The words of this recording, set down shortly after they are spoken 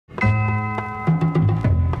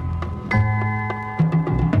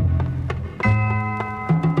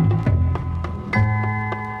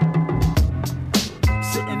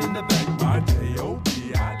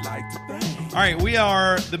right, we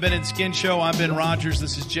are the Ben and Skin Show. I'm Ben Rogers.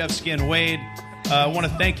 This is Jeff Skin Wade. I want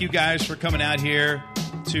to thank you guys for coming out here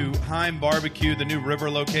to Heim BBQ, the new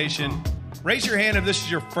river location. Raise your hand if this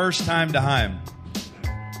is your first time to Heim.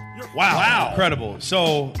 Wow. Incredible.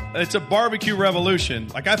 So it's a barbecue revolution.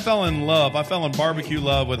 Like, I fell in barbecue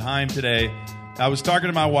love with Heim today. I was talking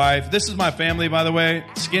to my wife. This is my family, by the way.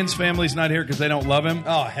 Skin's family's not here because they don't love him.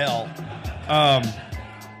 Oh, hell.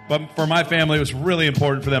 But for my family, it was really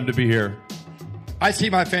important for them to be here. I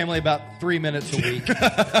see my family about 3 minutes a week.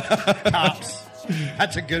 Tops.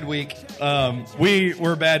 That's a good week. We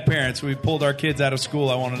were bad parents. We pulled our kids out of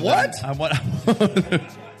school. Oh,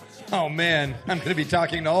 man. I'm going to be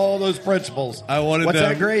talking to all those principals. What's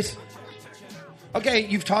that, Grace? Okay,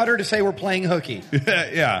 you've taught her to say we're playing hooky.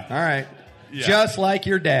 Yeah. All right. Yeah. Just like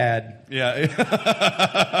your dad. Yeah.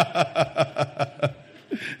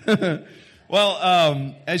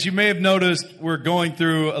 Well, as you may have noticed, we're going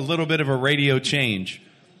through a little bit of a radio change.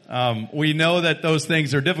 We know that those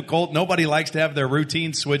things are difficult. Nobody likes to have their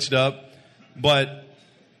routine switched up. But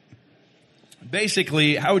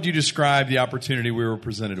basically, how would you describe the opportunity we were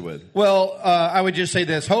presented with? Well, I would just say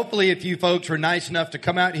this. Hopefully, if you folks were nice enough to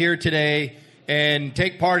come out here today and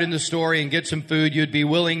take part in the story and get some food, you'd be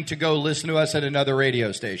willing to go listen to us at another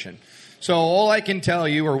radio station. So all I can tell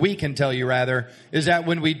you, or we can tell you rather, is that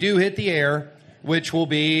when we do hit the air, which will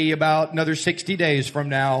be about another 60 days from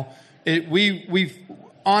now, we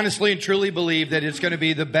honestly and truly believe that it's going to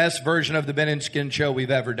be the best version of the Ben and Skin Show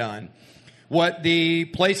we've ever done. What the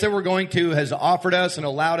place that we're going to has offered us and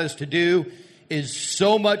allowed us to do is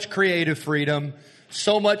so much creative freedom,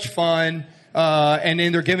 so much fun, and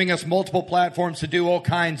then they're giving us multiple platforms to do all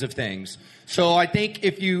kinds of things. So I think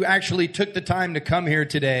if you actually took the time to come here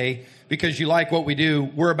today because you like what we do,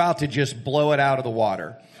 we're about to just blow it out of the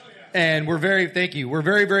water. And thank you. We're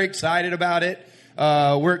very, very excited about it.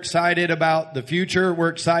 We're excited about the future. We're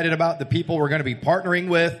excited about the people we're going to be partnering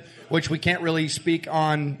with, which we can't really speak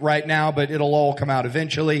on right now, but it'll all come out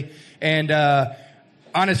eventually. And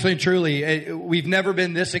honestly and truly, we've never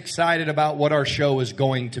been this excited about what our show is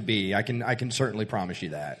going to be. I can certainly promise you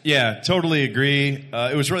that. Yeah, totally agree.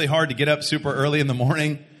 It was really hard to get up super early in the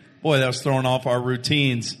morning. Boy, that was throwing off our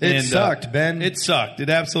routines. It sucked, Ben. It sucked.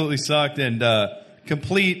 It absolutely sucked. And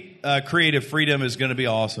complete creative freedom is going to be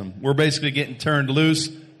awesome. We're basically getting turned loose.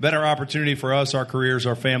 Better opportunity for us, our careers,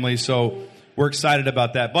 our families. So we're excited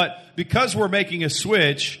about that. But because we're making a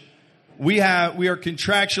switch, we are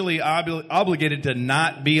contractually obligated to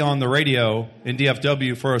not be on the radio in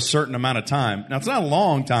DFW for a certain amount of time. Now, it's not a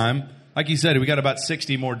long time. Like you said, we got about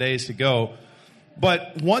 60 more days to go.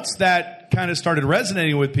 But once that kind of started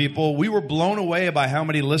resonating with people, we were blown away by how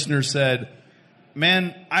many listeners said,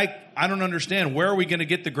 man, I don't understand. Where are we going to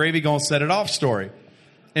get the Gravy Gon Set It Off story?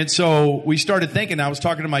 And so we started thinking. I was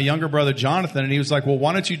talking to my younger brother, Jonathan, and he was like, well,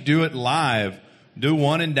 why don't you do it live? Do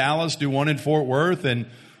one in Dallas, do one in Fort Worth, and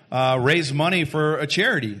raise money for a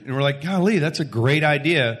charity. And we're like, golly, that's a great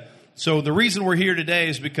idea. So the reason we're here today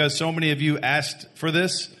is because so many of you asked for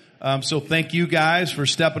this. So thank you guys for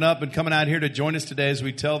stepping up and coming out here to join us today as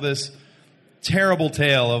we tell this terrible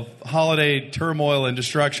tale of holiday turmoil and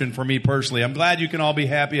destruction for me personally. I'm glad you can all be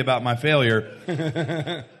happy about my failure.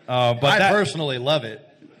 But I personally love it.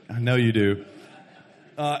 I know you do.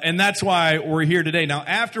 And that's why we're here today. Now,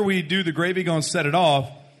 after we do the Gravy Gon Set It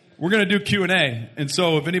Off, we're going to do Q&A. And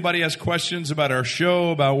so if anybody has questions about our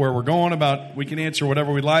show, about where we're going, we can answer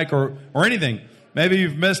whatever we like or anything. Maybe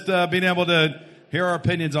you've missed being able to hear our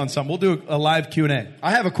opinions on something. We'll do a live Q&A.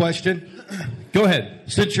 I have a question. Go ahead.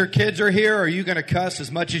 Since your kids are here, are you going to cuss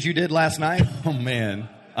as much as you did last night? Oh, man.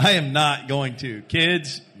 I am not going to.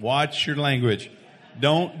 Kids, watch your language.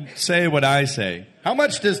 Don't say what I say. How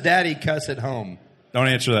much does Daddy cuss at home? Don't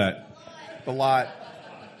answer that. A lot.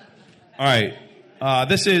 All right.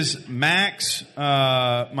 This is Max,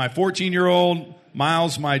 my 14-year-old,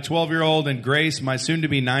 Miles, my 12-year-old, and Grace, my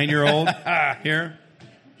soon-to-be 9-year-old here.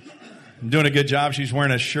 I'm doing a good job. She's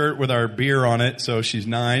wearing a shirt with our beer on it, so she's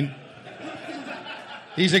 9.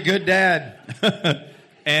 He's a good dad.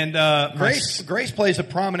 And Grace plays a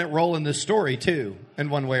prominent role in this story, too,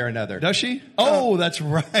 in one way or another. Does she? Oh, that's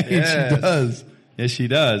right. Yes. She does. Yes, she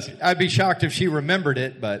does. I'd be shocked if she remembered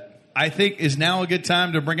it, but... I think is now a good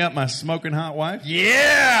time to bring up my smoking hot wife.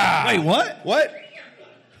 Yeah! Wait, what? What?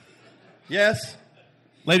 Yes.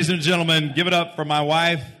 Ladies and gentlemen, give it up for my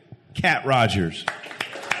wife, Kat Rogers.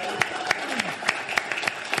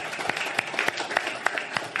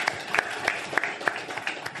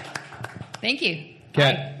 Thank you.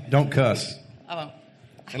 Kat, don't cuss. Oh.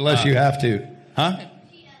 Unless you have to. Huh?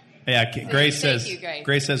 Yeah, Grace Thank says you, Grace.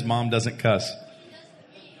 Grace says mom doesn't cuss.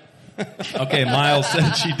 Okay, Miles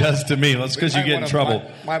said she does to me. That's because you get in trouble.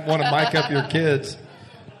 Might want to mic up your kids.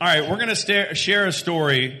 All right, we're going to share a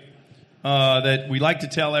story that we like to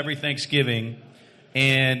tell every Thanksgiving.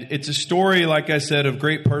 And it's a story, like I said, of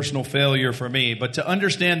great personal failure for me. But to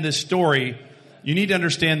understand this story, you need to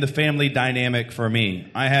understand the family dynamic for me.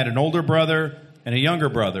 I had an older brother and a younger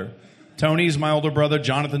brother. Tony's my older brother.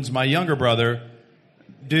 Jonathan's my younger brother.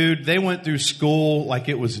 Dude, they went through school like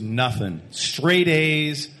it was nothing. Straight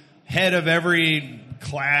A's, head of every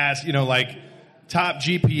class, like top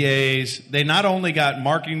GPAs. They not only got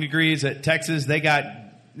marketing degrees at Texas, they got,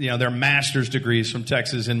 their master's degrees from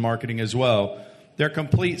Texas in marketing as well. They're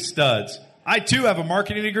complete studs. I, too, have a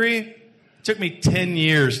marketing degree. It took me 10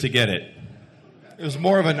 years to get it. It was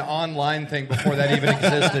more of an online thing before that even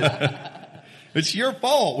existed. It's your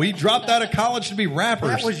fault. We dropped out of college to be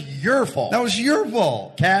rappers. That was your fault. That was your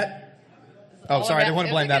fault. Kat? Oh, sorry. I didn't want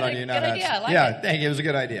to blame that on you. Good idea. I like it. Thank you. It was a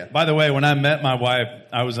good idea. By the way, when I met my wife,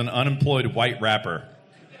 I was an unemployed white rapper.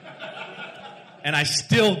 And I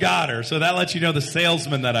still got her, so that lets you know the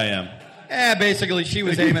salesman that I am. Basically, she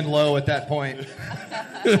was aiming low at that point.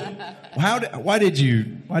 Why did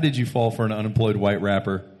you fall for an unemployed white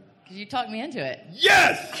rapper? Because you talked me into it.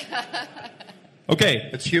 Yes! Okay.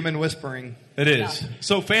 It's human whispering. It is.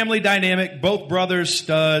 So family dynamic, both brothers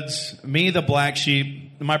studs, me the black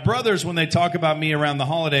sheep. My brothers, when they talk about me around the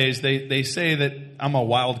holidays, they say that I'm a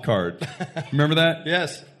wild card. Remember that?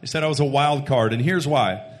 Yes. They said I was a wild card, and here's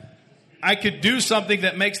why. I could do something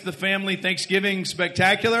that makes the family Thanksgiving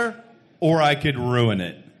spectacular, or I could ruin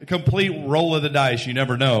it. A complete roll of the dice. You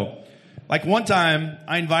never know. Like one time,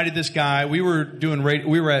 I invited this guy. We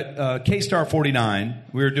were at K-Star 49.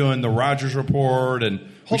 We were doing the Rogers Report, and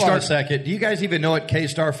hold on a second. Do you guys even know what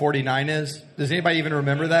K-Star 49 is? Does anybody even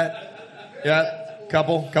remember that? Yeah,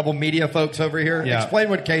 couple media folks over here. Yeah. Explain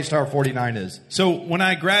what K-Star 49 is. So when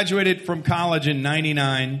I graduated from college in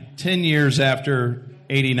 '99, 10 years after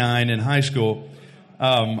 '89 in high school.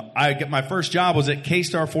 My first job was at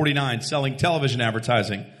K-Star 49 selling television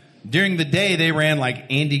advertising. During the day, they ran like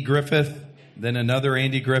Andy Griffith, then another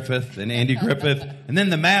Andy Griffith, then Andy Griffith, and then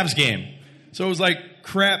the Mavs game. So it was like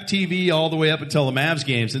crap TV all the way up until the Mavs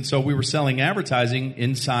games. And so we were selling advertising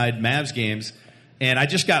inside Mavs games. And I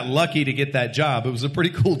just got lucky to get that job. It was a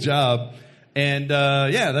pretty cool job. And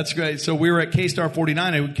that's great. So we were at K-Star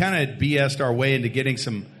 49 and we kind of BS'd our way into getting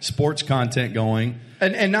some sports content going.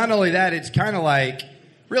 And not only that, it's kind of like,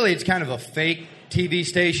 really, it's kind of a fake TV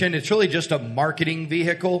station. It's really just a marketing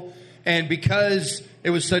vehicle. And because it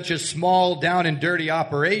was such a small, down and dirty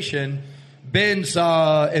operation, Ben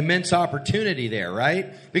saw immense opportunity there,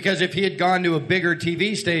 right? Because if he had gone to a bigger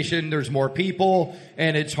TV station, there's more people,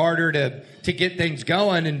 and it's harder to get things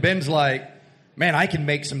going. And Ben's like, man, I can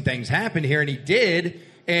make some things happen here. And he did.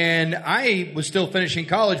 And I was still finishing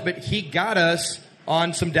college, but he got us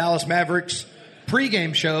on some Dallas Mavericks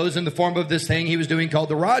pregame shows in the form of this thing he was doing called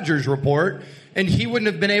the Rogers Report. And he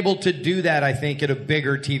wouldn't have been able to do that, I think, at a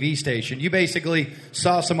bigger TV station. You basically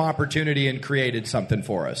saw some opportunity and created something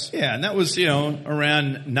for us. Yeah, and that was,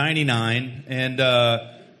 around 99 and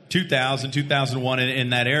 2000, 2001 in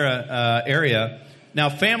that area. Now,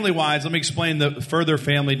 family-wise, let me explain the further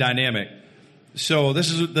family dynamic. So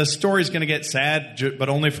the story's going to get sad, but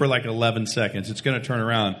only for like 11 seconds. It's going to turn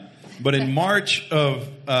around. But in March of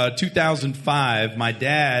 2005, my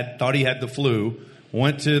dad thought he had the flu,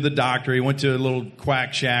 went to the doctor. He went to a little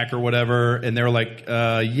quack shack or whatever, and they were like,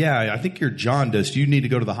 I think you're jaundiced. You need to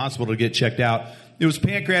go to the hospital to get checked out. It was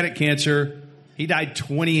pancreatic cancer. He died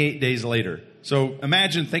 28 days later. So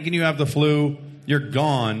imagine thinking you have the flu, you're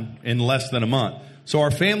gone in less than a month. So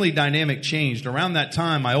our family dynamic changed. Around that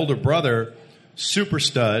time, my older brother, super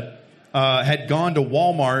stud, had gone to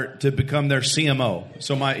Walmart to become their CMO.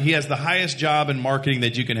 So he has the highest job in marketing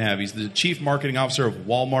that you can have. He's the chief marketing officer of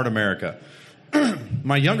Walmart America.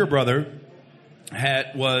 My younger brother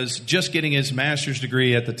was just getting his master's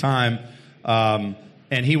degree at the time,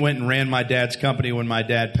 and he went and ran my dad's company when my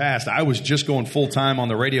dad passed. I was just going full-time on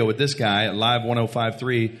the radio with this guy at Live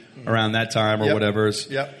 105.3 around that time or whatever.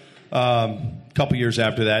 Yep. Couple years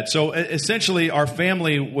after that. So essentially, our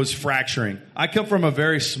family was fracturing. I come from a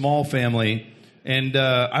very small family, and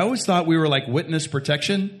I always thought we were like witness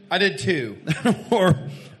protection. I did too. or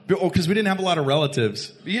because we didn't have a lot of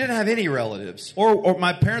relatives. You didn't have any relatives. Or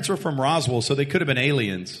my parents were from Roswell, so they could have been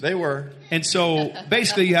aliens. They were. And so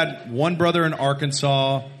basically, you had one brother in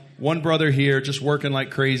Arkansas, one brother here, just working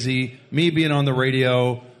like crazy. Me being on the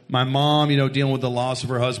radio. My mom, dealing with the loss of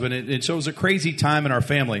her husband. And so it was a crazy time in our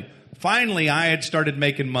family. Finally, I had started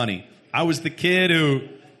making money. I was the kid who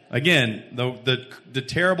again, the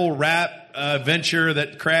terrible rap venture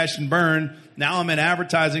that crashed and burned. Now I'm in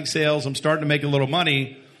advertising sales. I'm starting to make a little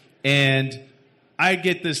money. And I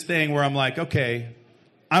get this thing where I'm like, okay,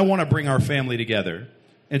 I want to bring our family together.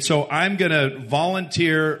 And so I'm going to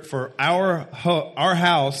volunteer for our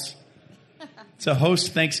house to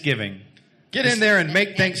host Thanksgiving. Get in there and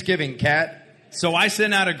make Thanksgiving, Kat. So I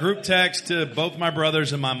sent out a group text to both my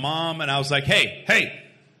brothers and my mom, and I was like, hey,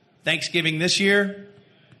 Thanksgiving this year,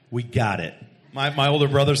 we got it. My older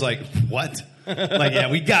brother's like, what? Like, yeah,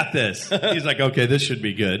 we got this. He's like, okay, this should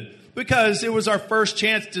be good. Because it was our first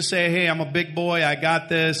chance to say, hey, I'm a big boy, I got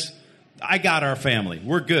this. I got our family.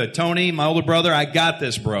 We're good. Tony, my older brother, I got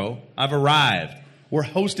this, bro. I've arrived. We're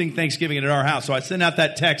hosting Thanksgiving at our house. So I sent out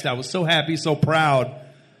that text. I was so happy, so proud.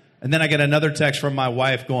 And then I get another text from my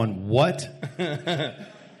wife going, what?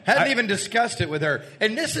 Hadn't even discussed it with her.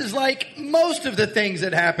 And this is like most of the things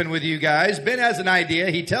that happen with you guys. Ben has an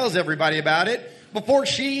idea. He tells everybody about it before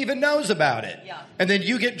she even knows about it. Yeah. And then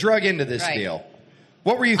you get drug into this deal.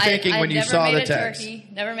 What were you thinking when you saw the text?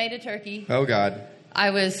 Never made a turkey. Oh, God.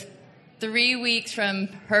 I was 3 weeks from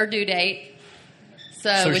her due date.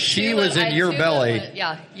 So she was in your belly.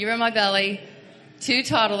 You were in my belly. 2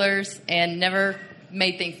 toddlers and never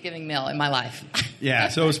made Thanksgiving meal in my life. Yeah,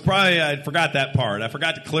 so it was probably, I forgot that part. I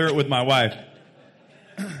forgot to clear it with my wife.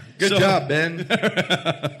 Good job, Ben. Ben's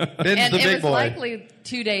and the big boy. it was likely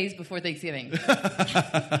 2 days before Thanksgiving.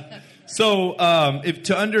 So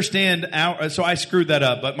to understand, so I screwed that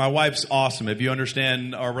up, but my wife's awesome. If you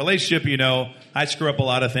understand our relationship, you know I screw up a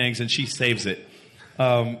lot of things, and she saves it.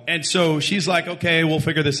 And so she's like, okay, we'll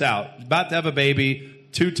figure this out. About to have a baby,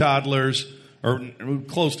 2 toddlers, or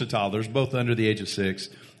close to toddlers, both under the age of 6.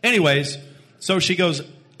 Anyways, so she goes,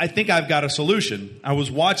 I think I've got a solution. I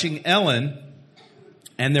was watching Ellen,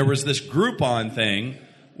 and there was this Groupon thing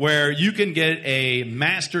where you can get a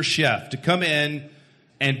master chef to come in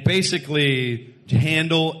and basically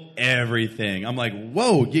handle everything. I'm like,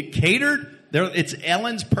 whoa, get catered? It's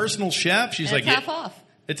Ellen's personal chef? She's like, half off.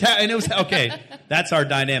 And it was, okay, that's our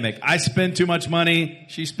dynamic. I spend too much money.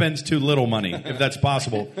 She spends too little money, if that's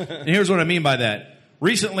possible. And here's what I mean by that.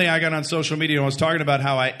 Recently, I got on social media and was talking about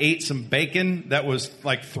how I ate some bacon that was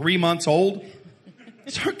like 3 months old.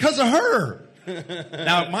 It's because of her.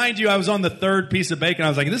 Now, mind you, I was on the 3rd piece of bacon. I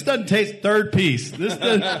was like, this doesn't taste 3rd piece.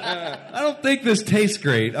 I don't think this tastes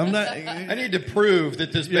great. I need to prove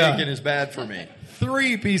that this bacon is bad for me.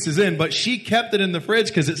 3 pieces in, but she kept it in the fridge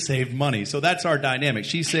because it saved money. So that's our dynamic.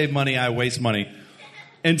 She saved money, I waste money.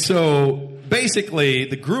 And so basically,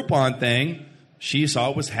 the Groupon thing, she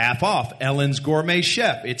saw it was half off. Ellen's Gourmet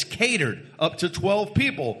Chef. It's catered up to 12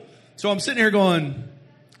 people. So I'm sitting here going,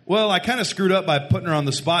 well, I kind of screwed up by putting her on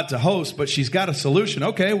the spot to host, but she's got a solution.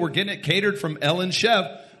 Okay, we're getting it catered from Ellen's Chef.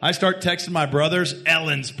 I start texting my brothers,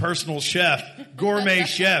 Ellen's personal chef, gourmet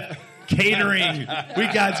chef, catering.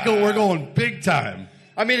 We're going big time.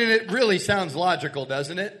 I mean, and it really sounds logical,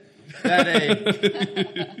 doesn't it? That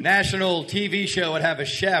a national TV show would have a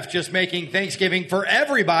chef just making Thanksgiving for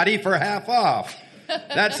everybody for half off.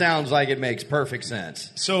 That sounds like it makes perfect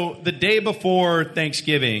sense. So the day before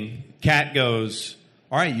Thanksgiving, Kat goes,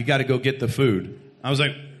 all right, you got to go get the food. I was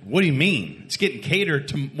like, what do you mean? It's getting catered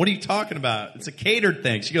to, what are you talking about? It's a catered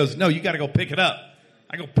thing. She goes, no, you got to go pick it up.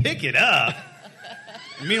 I go, pick it up?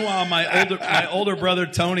 Meanwhile, my older brother,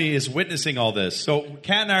 Tony, is witnessing all this. So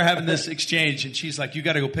Kat and I are having this exchange, and she's like, you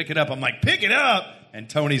got to go pick it up. I'm like, pick it up? And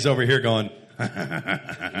Tony's over here going,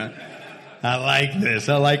 I like this.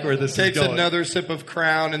 I like where this is going. Takes another sip of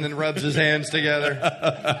Crown and then rubs his hands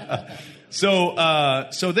together.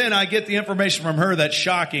 So then I get the information from her that's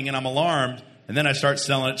shocking, and I'm alarmed. And then I start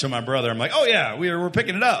selling it to my brother. I'm like, oh, yeah, we're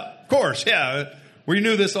picking it up. Of course, yeah. We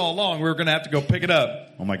knew this all along. We were going to have to go pick it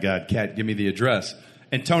up. Oh, my God, Kat, give me the address.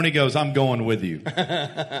 And Tony goes, I'm going with you.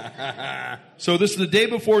 So this is the day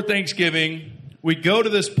before Thanksgiving. I go to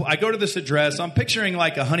this address. I'm picturing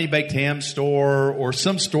like a Honey Baked Ham store or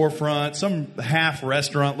some storefront, some half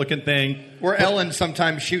restaurant looking thing. Where Ellen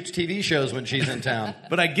sometimes shoots TV shows when she's in town.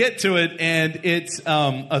 But I get to it, and it's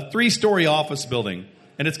a 3-story office building.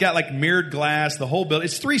 And it's got like mirrored glass, the whole building.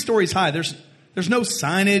 It's 3 stories high. There's no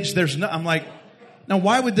signage. I'm like, now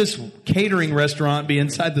why would this catering restaurant be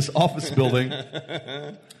inside this office building?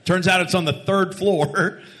 Turns out it's on the 3rd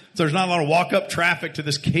floor. So there's not a lot of walk-up traffic to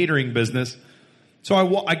this catering business. So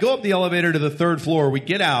I go up the elevator to the 3rd floor. We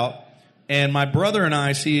get out, and my brother and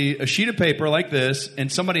I see a sheet of paper like this,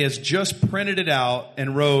 and somebody has just printed it out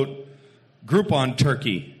and wrote Groupon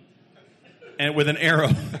turkey. and with an arrow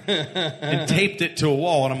and taped it to a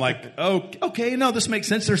wall. And I'm like, oh, okay, no, this makes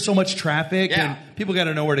sense. There's so much traffic and people got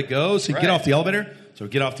to know where to go. So you get off the elevator. So we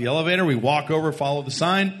get off the elevator. We walk over, follow the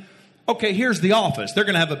sign. Okay, here's the office. They're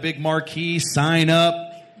going to have a big marquee, sign up,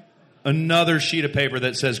 another sheet of paper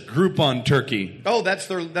that says Groupon turkey. Oh, that's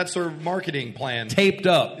their marketing plan. Taped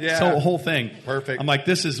up. Yeah. So the whole thing. Perfect. I'm like,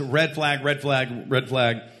 this is red flag, red flag, red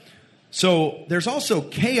flag. So there's also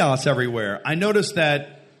chaos everywhere. I noticed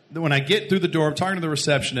that when I get through the door, I'm talking to the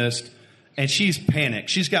receptionist, and she's panicked.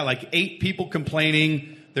 She's got like 8 people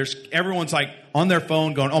complaining. Everyone's like on their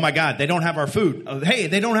phone going, oh my God, they don't have our food. Hey,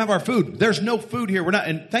 they don't have our food. There's no food here.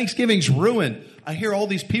 And Thanksgiving's ruined. I hear all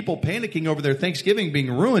these people panicking over their Thanksgiving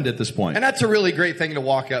being ruined at this point. And that's a really great thing to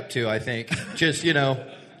walk up to, I think. Just,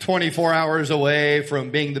 24 hours away from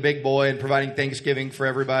being the big boy and providing Thanksgiving for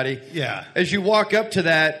everybody. Yeah. As you walk up to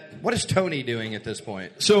that, what is Tony doing at this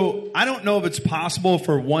point? So I don't know if it's possible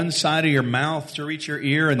for one side of your mouth to reach your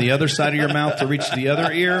ear and the other side of your mouth to reach the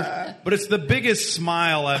other ear, but it's the biggest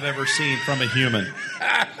smile I've ever seen from a human.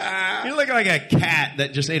 You look like a cat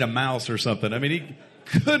that just ate a mouse or something. I mean, he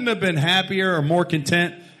couldn't have been happier or more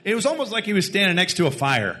content. It was almost like he was standing next to a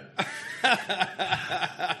fire.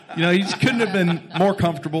 He just couldn't have been more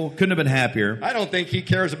comfortable, couldn't have been happier. I don't think he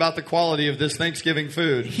cares about the quality of this Thanksgiving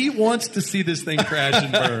food. He wants to see this thing crash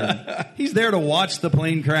and burn. He's there to watch the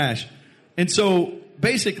plane crash. And so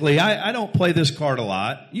basically, I don't play this card a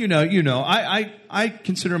lot. I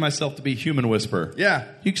consider myself to be human whisperer. Yeah.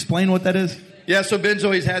 You explain what that is? Yeah, so Ben's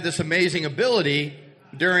always had this amazing ability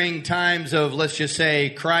during times of, let's just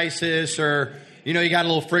say, crisis or, you got a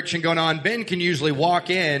little friction going on. Ben can usually walk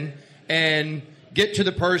in and get to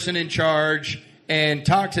the person in charge and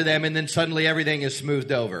talk to them, and then suddenly everything is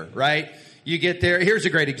smoothed over, right? You get there. Here's a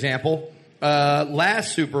great example.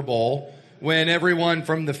 Last Super Bowl, when everyone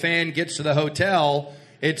from the fan gets to the hotel,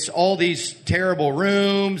 it's all these terrible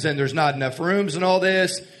rooms, and there's not enough rooms and all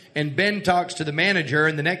this. And Ben talks to the manager,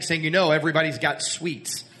 and the next thing you know, everybody's got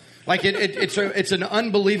suites. Like it's an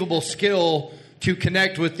unbelievable skill to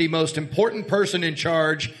connect with the most important person in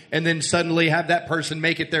charge and then suddenly have that person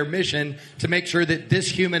make it their mission to make sure that this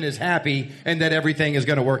human is happy and that everything is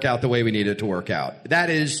going to work out the way we need it to work out. That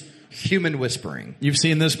is human whispering. You've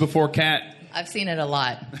seen this before, Kat? I've seen it a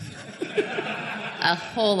lot. A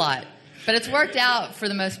whole lot. But it's worked out for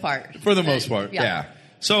the most part. For the most part. Yeah.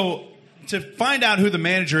 So to find out who the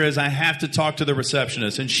manager is, I have to talk to the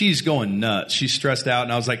receptionist, and she's going nuts. She's stressed out,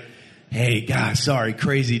 and I was like, hey, God, sorry,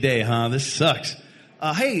 crazy day, huh? This sucks.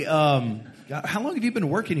 Hey, how long have you been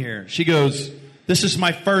working here? She goes, this is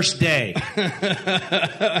my first day.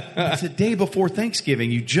 It's a day before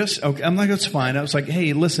Thanksgiving. Okay. I'm like, that's fine. I was like,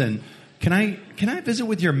 hey, listen, can I visit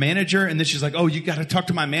with your manager? And then she's like, oh, you got to talk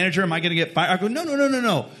to my manager? Am I going to get fired? I go,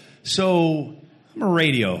 no. So I'm a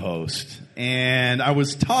radio host, and I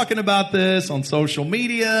was talking about this on social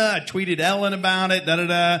media. I tweeted Ellen about it,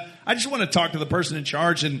 I just want to talk to the person in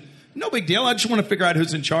charge, and no big deal. I just want to figure out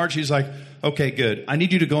who's in charge. He's like, okay, good. I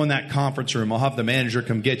need you to go in that conference room. I'll have the manager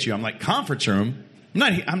come get you. I'm like, conference room?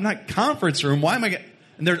 I'm not conference room. Why am I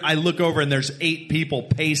And I look over, and there's 8 people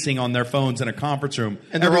pacing on their phones in a conference room.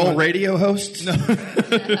 And they're all radio hosts? No.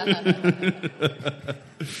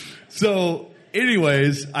 So,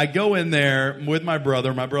 anyways, I go in there with my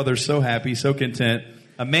brother. My brother's so happy, so content.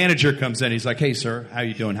 A manager comes in. He's like, hey, sir, how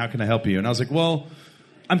you doing? How can I help you? And I was like, well,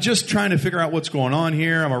 I'm just trying to figure out what's going on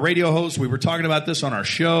here. I'm a radio host. We were talking about this on our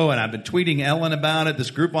show, and I've been tweeting Ellen about it,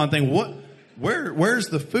 this Groupon thing. Where's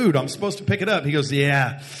the food? I'm supposed to pick it up. He goes,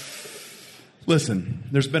 yeah. Listen,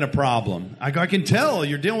 there's been a problem. I can tell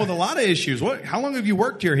you're dealing with a lot of issues. How long have you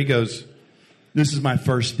worked here? He goes, this is my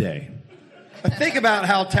first day. Think about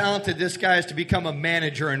how talented this guy is to become a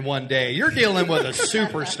manager in one day. You're dealing with a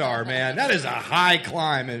superstar, man. That is a high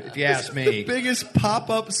climb, if you ask me. The biggest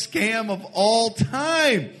pop-up scam of all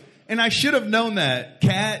time. And I should have known that.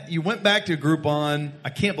 Kat, you went back to Groupon.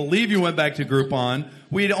 I can't believe you went back to Groupon.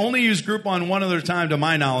 We'd only used Groupon one other time, to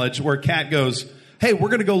my knowledge, where Kat goes, hey, we're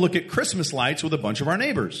going to go look at Christmas lights with a bunch of our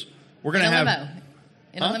neighbors. We're going to have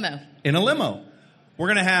In a limo.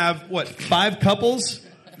 We're going to have, 5 couples?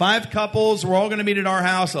 5 couples, we're all going to meet at our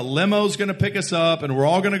house. A limo's going to pick us up, and we're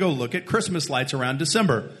all going to go look at Christmas lights around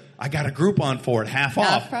December. I got a Groupon for it, half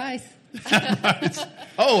off. Price.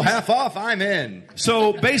 Oh, half off, I'm in.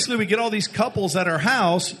 So basically, we get all these couples at our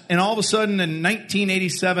house, and all of a sudden, a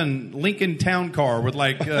 1987 Lincoln Town Car with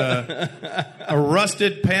a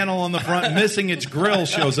rusted panel on the front, missing its grill,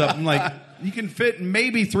 shows up. I'm like, you can fit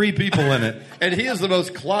maybe 3 people in it. And he is the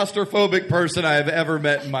most claustrophobic person I have ever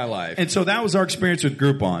met in my life. And so that was our experience with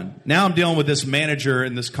Groupon. Now I'm dealing with this manager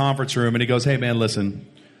in this conference room, and he goes, hey, man, listen,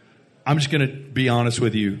 I'm just going to be honest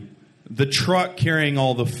with you. the truck carrying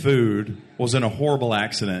all the food was in a horrible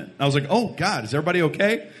accident. I was like, oh, God, is everybody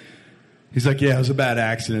okay? He's like, yeah, it was a bad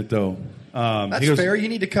accident, though. That's fair. You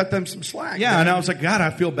need to cut them some slack. Yeah, man. and I was like, God, I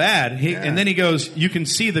feel bad. And then he goes, you can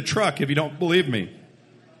see the truck if you don't believe me.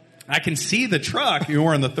 I can see the truck. You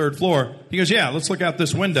were on the 3rd floor. He goes, yeah, let's look out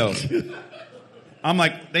this window. I'm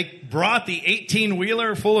like, they brought the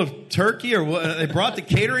 18-wheeler full of turkey, or what? They brought the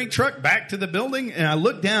catering truck back to the building, and I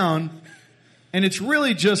look down, and it's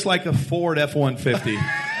really just like a Ford F-150.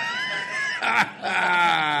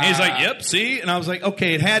 He's like, yep, see? And I was like,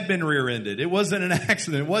 okay, it had been rear-ended. It wasn't an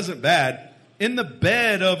accident. It wasn't bad. In the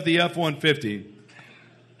bed of the F-150,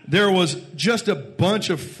 there was just a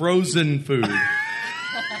bunch of frozen food.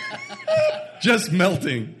 Just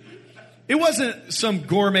melting. It wasn't some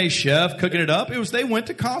gourmet chef cooking it up. It was they went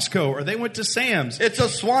to Costco or they went to Sam's. It's a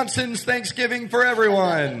Swanson's Thanksgiving for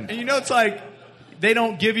everyone. And it's like they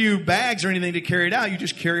don't give you bags or anything to carry it out. You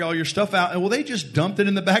just carry all your stuff out. And well, they just dumped it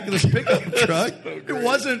in the back of this pickup truck. It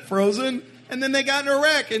wasn't frozen. And then they got in a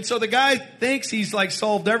wreck. And so the guy thinks he's like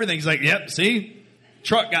solved everything. He's like, yep, see?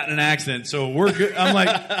 Truck got in an accident, so we're good. I'm like,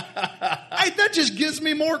 that just gives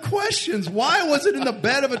me more questions. Why was it in the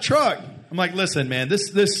bed of a truck? I'm like, listen, man,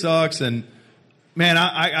 this sucks. And, man,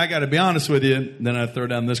 I got to be honest with you. Then I throw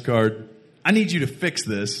down this card. I need you to fix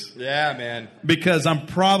this. Yeah, man. Because I'm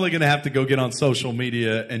probably going to have to go get on social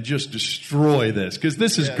media and just destroy this. Because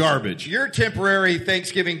this is garbage. Your temporary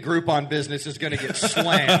Thanksgiving Groupon business is going to get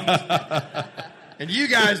slammed. And you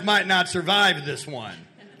guys might not survive this one.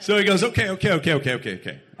 So he goes, okay. All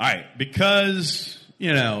right, because,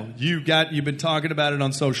 you've been talking about it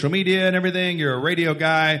on social media and everything. You're a radio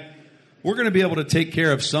guy. We're going to be able to take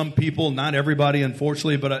care of some people, not everybody,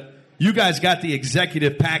 unfortunately, but you guys got the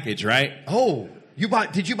executive package, right? Oh,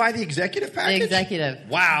 did you buy the executive package? The executive.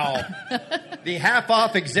 Wow. The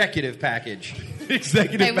half-off executive package.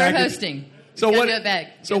 Executive package. We're hosting. So what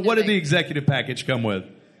did the executive package come with?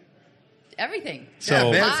 Everything.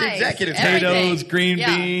 So it's the executive potatoes, green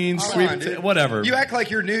beans, whatever. You act like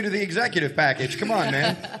you're new to the executive package. Come on,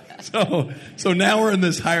 man. So now we're in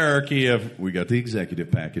this hierarchy of we got the executive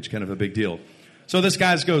package, kind of a big deal. So this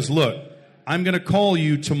guy goes, look, I'm going to call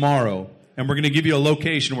you tomorrow, and we're going to give you a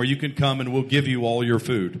location where you can come, and we'll give you all your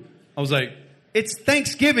food. I was like, it's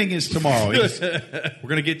Thanksgiving is tomorrow. We're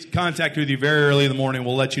going to get contact with you very early in the morning.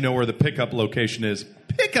 We'll let you know where the pickup location is.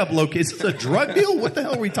 Pickup location? Is this a drug deal? What the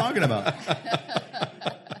hell are we talking about?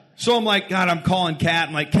 So I'm like, God, I'm calling Kat.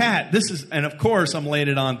 I'm like, Kat, this is, and of course I'm laying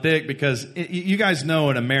it on thick because you guys know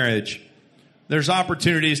in a marriage, there's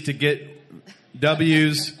opportunities to get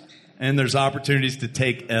W's and there's opportunities to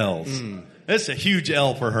take L's. That's a huge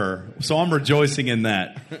L for her. So I'm rejoicing in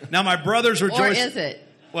that. Now my brother's rejoicing. Or is it?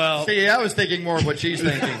 Well, see, I was thinking more of what she's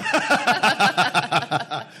thinking.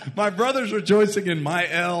 My brother's rejoicing in my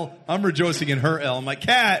L. I'm rejoicing in her L. I'm like,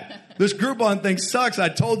 Kat, this Groupon thing sucks. I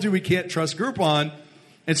told you we can't trust Groupon.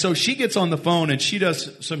 And so she gets on the phone and she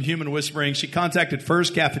does some human whispering. She contacted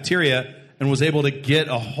First Cafeteria and was able to get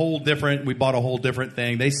we bought a whole different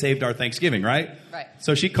thing. They saved our Thanksgiving, right? Right.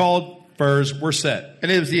 So she called Furs. We're set. And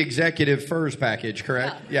it was the executive Furs package,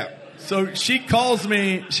 correct? Yeah. So she calls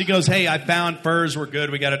me. She goes, hey, I found Furs. We're good.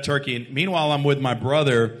 We got a turkey. And meanwhile, I'm with my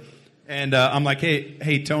brother. And I'm like,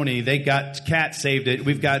 hey, Tony, Kat saved it.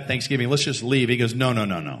 We've got Thanksgiving. Let's just leave. He goes,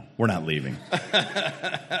 no. We're not leaving.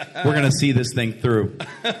 We're going to see this thing through.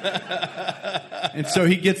 And so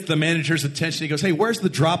he gets the manager's attention. He goes, hey, where's the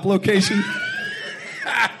drop location?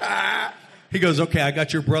 He goes, okay, I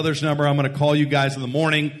got your brother's number. I'm going to call you guys in the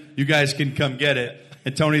morning. You guys can come get it.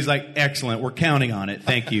 And Tony's like, excellent. We're counting on it.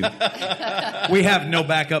 Thank you. We have no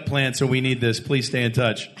backup plan, so we need this. Please stay in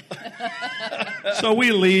touch. So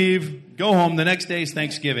we leave, go home. The next day is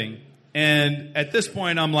Thanksgiving. And at this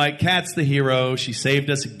point, I'm like, Kat's the hero. She saved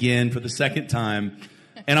us again for the second time.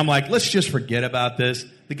 And I'm like, let's just forget about this.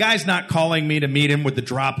 The guy's not calling me to meet him with the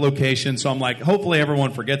drop location. So I'm like, hopefully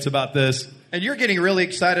everyone forgets about this. And you're getting really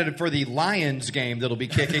excited for the Lions game that'll be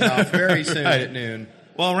kicking off very soon at noon.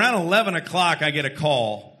 Well, around 11 o'clock, I get a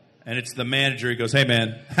call, and it's the manager. He goes, hey,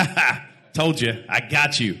 man, told you, I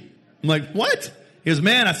got you. I'm like, what? He goes,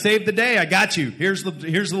 man, I saved the day. I got you. Here's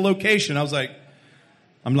the location. I'm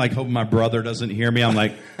like, hoping my brother doesn't hear me. I'm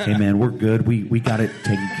like, hey, man, we're good. We got it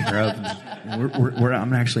taken care of.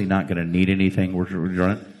 I'm actually not going to need anything. We're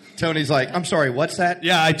running. Tony's like, I'm sorry, what's that?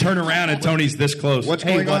 Yeah, I turn around, and Tony's this close. What's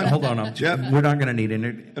going on? Hold on. We're not going to need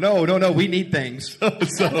anything. No, we need things.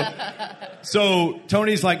 So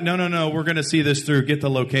Tony's like, no, we're going to see this through. Get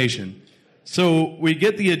the location. So we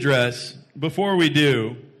get the address. Before we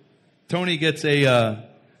do, Tony gets a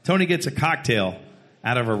cocktail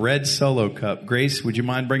out of a red Solo cup. Grace, would you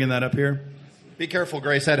mind bringing that up here? Be careful,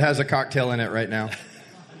 Grace. That has a cocktail in it right now.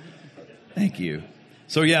 Thank you.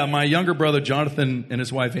 So, yeah, my younger brother, Jonathan, and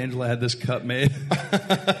his wife, Angela, had this cup made.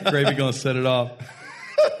 Gravy Gonna Set It Off.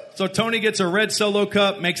 So Tony gets a red Solo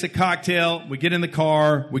cup, makes a cocktail. We get in the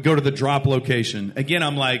car. We go to the drop location. Again,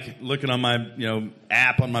 I'm like looking on my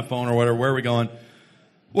app on my phone or whatever. Where are we going?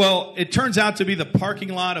 Well, it turns out to be the parking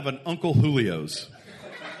lot of an Uncle Julio's.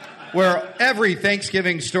 Where every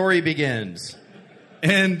Thanksgiving story begins.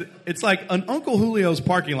 And it's like an Uncle Julio's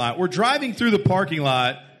parking lot. We're driving through the parking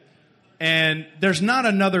lot, and there's not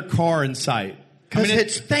another car in sight. Because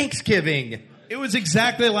it's Thanksgiving. It was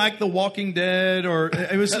exactly like The Walking Dead, or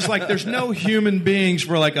it was just like there's no human beings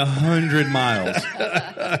for like 100 miles.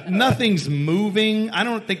 Nothing's moving. I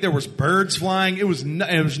don't think there was birds flying. It was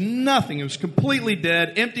nothing. It was completely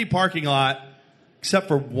dead, empty parking lot, except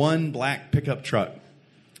for one black pickup truck.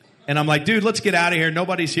 And I'm like, dude, let's get out of here.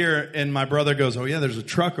 Nobody's here. And my brother goes, oh, yeah, there's a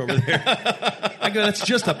truck over there. I go, that's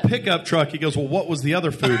just a pickup truck. He goes, well, what was the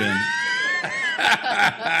other food in?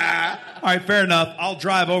 All right, fair enough. I'll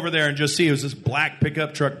drive over there and just see. It was this black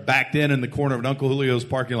pickup truck backed in the corner of an Uncle Julio's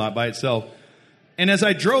parking lot by itself. And as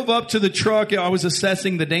I drove up to the truck, I was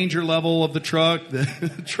assessing the danger level of the truck.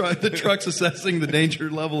 The truck's assessing the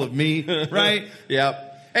danger level of me, right? Yep.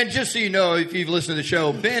 And just so you know, if you've listened to the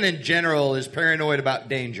show, Ben in general is paranoid about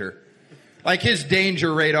danger. Like his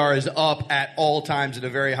danger radar is up at all times at a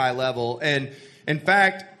very high level. And in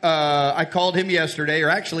fact, I called him yesterday, or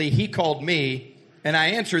actually he called me, and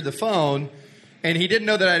I answered the phone, and he didn't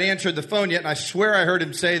know that I'd answered the phone yet, and I swear I heard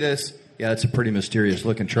him say this, yeah, that's a pretty mysterious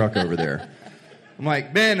looking truck over there. I'm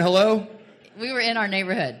like, Ben, hello? We were in our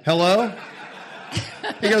neighborhood. Hello?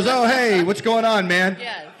 He goes, oh, hey, what's going on, man?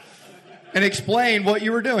 Yes. And explain what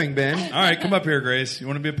you were doing, Ben. All right, come up here, Grace. You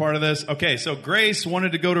want to be a part of this? Okay, so Grace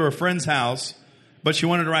wanted to go to her friend's house, but she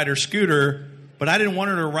wanted to ride her scooter, but I didn't want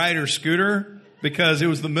her to ride her scooter because it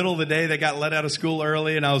was the middle of the day. They got let out of school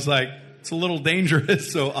early, and I was like, it's a little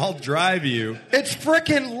dangerous, so I'll drive you. It's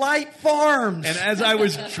frickin' Light Farms. And as I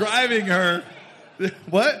was driving her,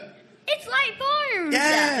 what? It's Light Farms.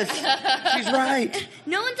 Yes, she's right.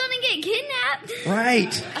 No one's gonna get kidnapped.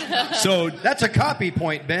 Right. So that's a copy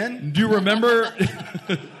point, Ben. Do you remember?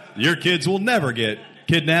 Your kids will never get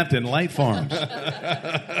kidnapped in Light Farms.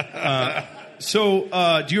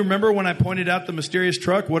 So do you remember when I pointed out the mysterious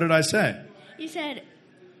truck? What did I say? You said,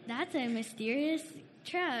 that's a mysterious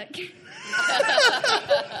truck.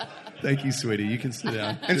 Thank you, sweetie. You can sit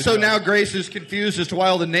down. And so now Grace is confused as to why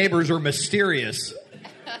all the neighbors are mysterious.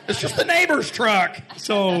 It's just the neighbor's truck.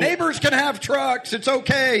 So neighbors can have trucks. It's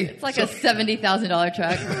okay. It's like a $70,000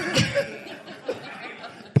 truck.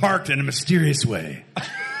 Parked in a mysterious way.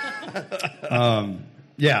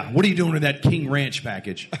 Yeah. What are you doing with that King Ranch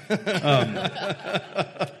package?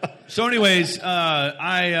 So anyways,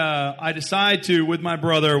 I decide to, with my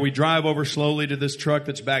brother, we drive over slowly to this truck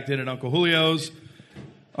that's backed in at Uncle Julio's.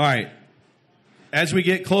 All right. As we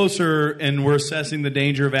get closer and we're assessing the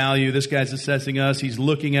danger value, this guy's assessing us. He's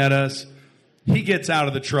looking at us. He gets out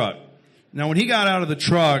of the truck. Now, when he got out of the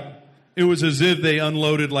truck, it was as if they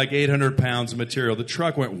unloaded like 800 pounds of material. The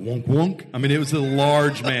truck went wonk, wonk. I mean, it was a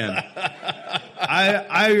large man.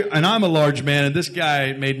 I'm a large man, and this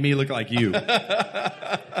guy made me look like you.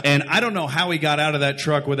 And I don't know how he got out of that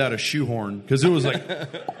truck without a shoehorn, because it was like,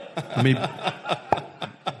 I mean,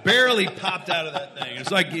 barely popped out of that thing.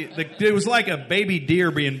 It was like a baby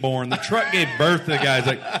deer being born. The truck gave birth to the guy. It's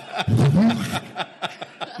like,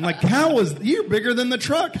 I'm like, you're bigger than the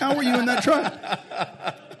truck. How were you in that truck?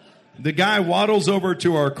 The guy waddles over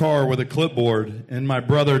to our car with a clipboard, and my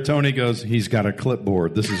brother Tony goes, he's got a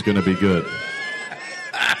clipboard. This is going to be good.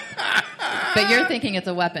 But you're thinking it's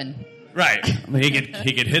a weapon. Right. I mean, he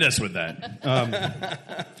could hit us with that.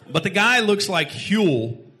 But the guy looks like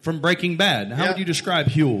Huel from Breaking Bad. How would you describe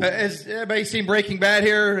Huel? Has everybody seen Breaking Bad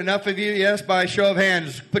here? Enough of you? Yes, by show of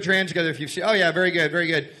hands. Put your hands together if you've seen. Oh, yeah, very good, very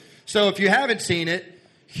good. So if you haven't seen it,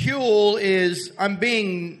 Huel is, I'm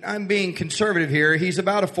being conservative here. He's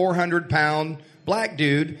about a 400-pound black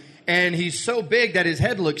dude, and he's so big that his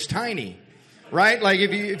head looks tiny. Right? Like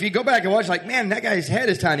if you go back and watch, like, man, that guy's head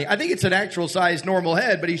is tiny. I think it's an actual size normal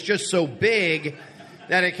head, but he's just so big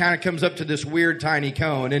that it kind of comes up to this weird tiny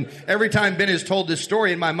cone. And every time Ben has told this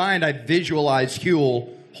story in my mind, I visualize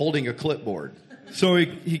Huel holding a clipboard. So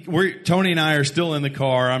Tony and I are still in the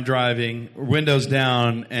car. I'm driving, windows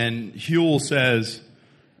down, and Huel says,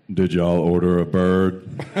 "Did y'all order a bird?"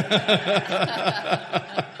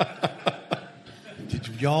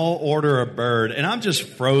 Did y'all order a bird? And I'm just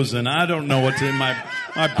frozen. I don't know what's in my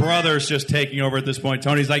brother's just taking over at this point.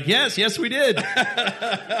 Tony's like, yes, we did.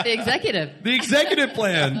 The executive. The executive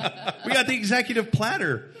plan. We got the executive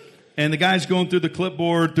platter. And the guy's going through the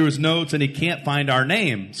clipboard, through his notes, and he can't find our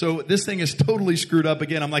name. So this thing is totally screwed up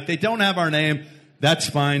again. I'm like, they don't have our name. That's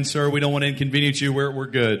fine, sir. We don't want to inconvenience you. We're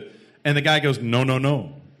good. And the guy goes,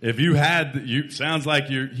 no. If you had, sounds like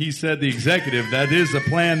he said the executive. That is the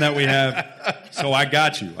plan that we have. So I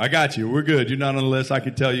got you. We're good. You're not on the list. I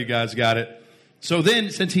can tell you guys got it. So then,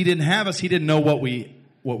 since he didn't have us, he didn't know what we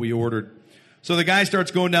ordered. So the guy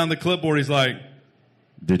starts going down the clipboard. He's like,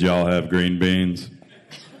 did y'all have green beans?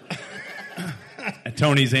 And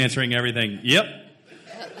Tony's answering everything. Yep.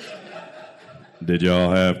 Did y'all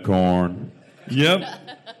have corn? Yep.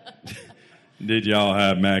 Did y'all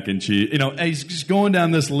have mac and cheese? You know, he's just going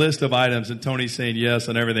down this list of items, and Tony's saying yes,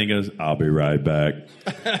 and everything goes, I'll be right back.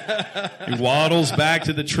 He waddles back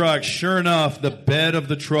to the truck. Sure enough, the bed of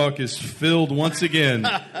the truck is filled once again.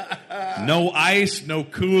 No ice, no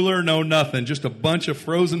cooler, no nothing. Just a bunch of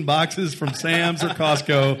frozen boxes from Sam's or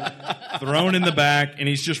Costco thrown in the back, and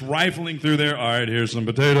he's just rifling through there. All right, here's some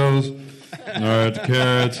potatoes. All right,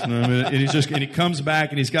 carrots. And he comes back,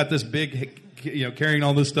 and he's got this big, carrying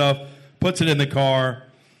all this stuff, puts it in the car,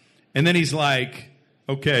 and then he's like,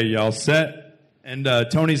 okay, y'all set? And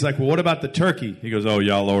Tony's like, well, what about the turkey? He goes, oh,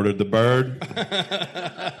 y'all ordered the bird?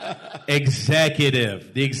 The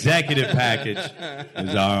executive package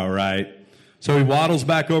is all right. So he waddles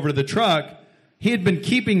back over to the truck. He had been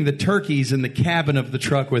keeping the turkeys in the cabin of the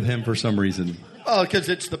truck with him for some reason. Oh, because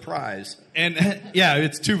it's the prize. And, yeah,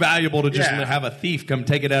 it's too valuable to just have a thief come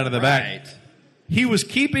take it out of the back. He was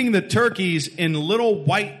keeping the turkeys in little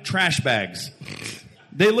white trash bags.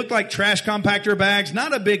 They looked like trash compactor bags,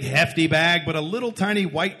 not a big hefty bag, but a little tiny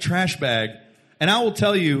white trash bag. And I will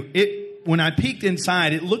tell you, when I peeked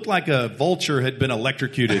inside, it looked like a vulture had been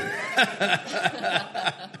electrocuted.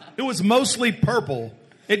 It was mostly purple.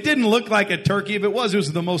 It didn't look like a turkey. If it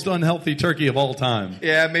was the most unhealthy turkey of all time.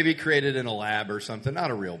 Yeah, maybe created in a lab or something. Not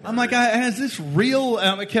a real bird. I'm like, is this real?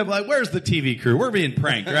 I kept like, where's the TV crew? We're being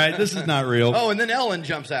pranked, right? This is not real. Oh, and then Ellen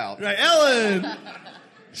jumps out. Right, Ellen!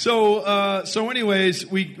 So anyways,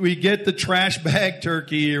 we get the trash bag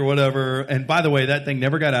turkey or whatever. And by the way, that thing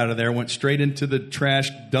never got out of there. Went straight into the trash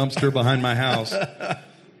dumpster behind my house.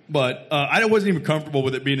 But I wasn't even comfortable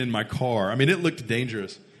with it being in my car. I mean, it looked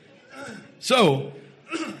dangerous. So...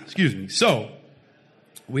 Excuse me. So,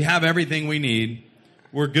 we have everything we need.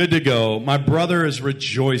 We're good to go. My brother is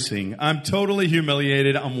rejoicing. I'm totally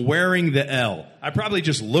humiliated. I'm wearing the L. I probably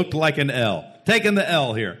just looked like an L. Taking the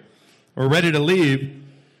L here. We're ready to leave.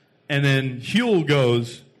 And then Huel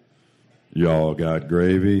goes, y'all got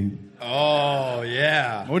gravy? Oh,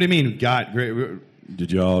 yeah. What do you mean, got gravy?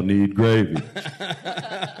 Did y'all need gravy?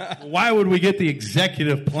 Why would we get the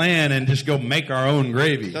executive plan and just go make our own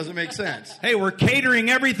gravy? Doesn't make sense. Hey, we're catering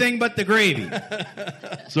everything but the gravy.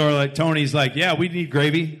 So Tony's like, yeah, we need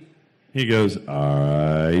gravy. He goes, all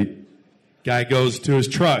right. Guy goes to his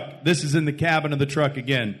truck. This is in the cabin of the truck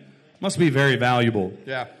again. Must be very valuable.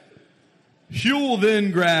 Yeah. Huel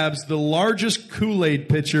then grabs the largest Kool-Aid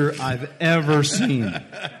pitcher I've ever seen.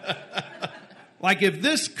 Like, if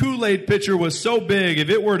this Kool-Aid pitcher was so big, if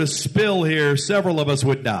it were to spill here, several of us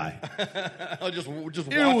would die. just watch it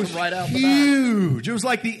them right out the back. Huge. It was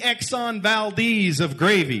like the Exxon Valdez of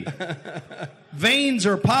gravy. Veins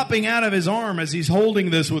are popping out of his arm as he's holding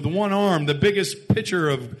this with one arm, the biggest pitcher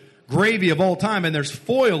of gravy of all time, and there's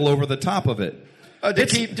foil over the top of it. To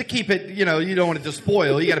keep it, you don't want it to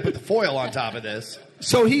spoil. You got to put the foil on top of this.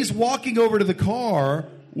 So he's walking over to the car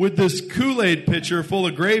with this Kool-Aid pitcher full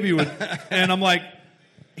of gravy, and I'm like,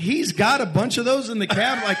 he's got a bunch of those in the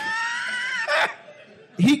cab. Like,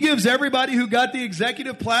 he gives everybody who got the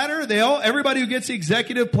executive platter. Everybody who gets the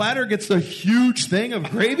executive platter gets the huge thing of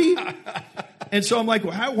gravy. And so I'm like,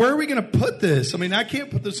 where are we going to put this? I mean, I can't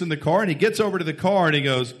put this in the car. And he gets over to the car and he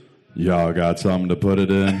goes, y'all got something to put it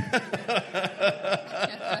in?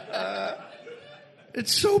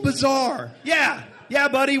 It's so bizarre. Yeah,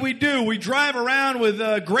 buddy, we do. We drive around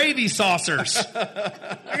with gravy saucers.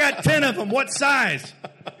 I got 10 of them. What size?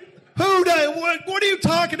 Who does? What are you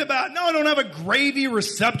talking about? No, I don't have a gravy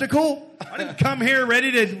receptacle. I didn't come here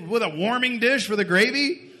with a warming dish for the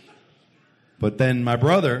gravy. But then my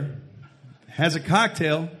brother has a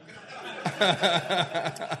cocktail.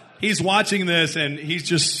 He's watching this, and he's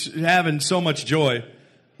just having so much joy.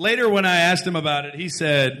 Later, when I asked him about it, he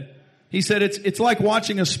said it's like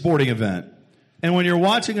watching a sporting event. And when you're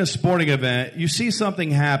watching a sporting event, you see something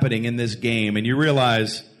happening in this game, and you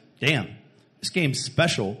realize, damn, this game's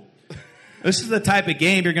special. This is the type of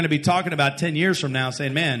game you're going to be talking about 10 years from now,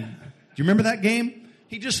 saying, man, do you remember that game?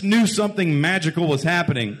 He just knew something magical was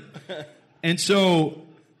happening. And so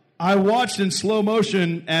I watched in slow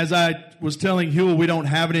motion as I was telling Huel we don't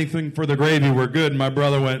have anything for the gravy, we're good. And my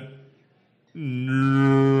brother went,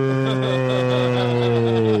 No.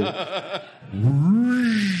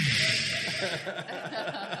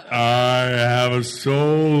 I have a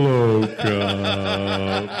solo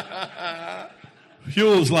cup.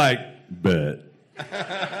 Huel's like, bet.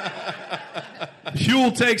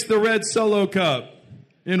 Huel takes the red solo cup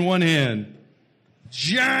in one hand.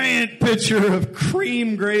 Giant pitcher of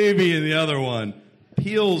cream gravy in the other one.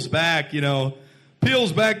 Peels back the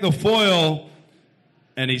foil,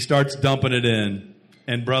 and he starts dumping it in.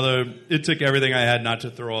 And brother, it took everything I had not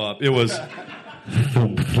to throw up. It was...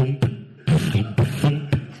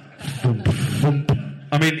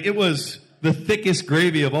 I mean, it was the thickest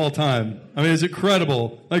gravy of all time. I mean, it's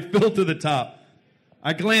incredible, like filled to the top.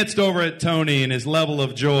 I glanced over at Tony, and his level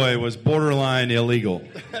of joy was borderline illegal.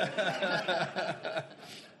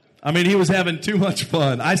 I mean, he was having too much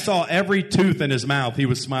fun. I saw every tooth in his mouth. He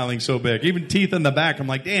was smiling so big. Even teeth in the back. I'm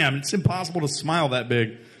like, damn, it's impossible to smile that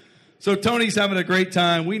big. So Tony's having a great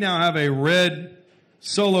time. We now have a red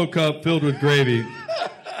solo cup filled with gravy.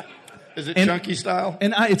 Is it chunky style?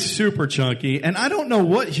 And it's super chunky. And I don't know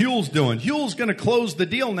what Huel's doing. Huel's going to close the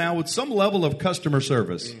deal now with some level of customer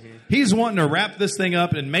service. Mm-hmm. He's wanting to wrap this thing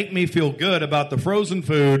up and make me feel good about the frozen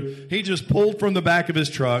food he just pulled from the back of his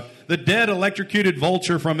truck, the dead electrocuted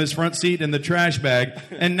vulture from his front seat in the trash bag,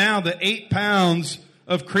 and now the 8 pounds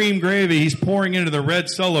of cream gravy he's pouring into the red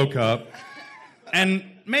solo cup. And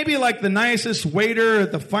maybe like the nicest waiter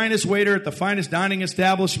at the finest dining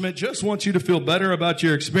establishment just wants you to feel better about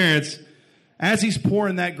your experience. As he's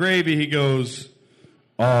pouring that gravy, he goes,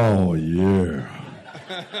 "Oh, yeah."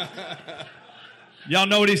 Y'all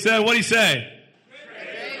know what he said? What'd he say?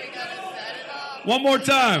 Gravy gonna set it off. One more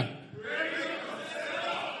time.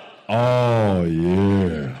 Oh,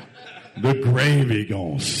 yeah. The gravy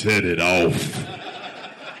gonna set it off.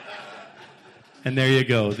 And there you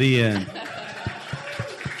go. The end.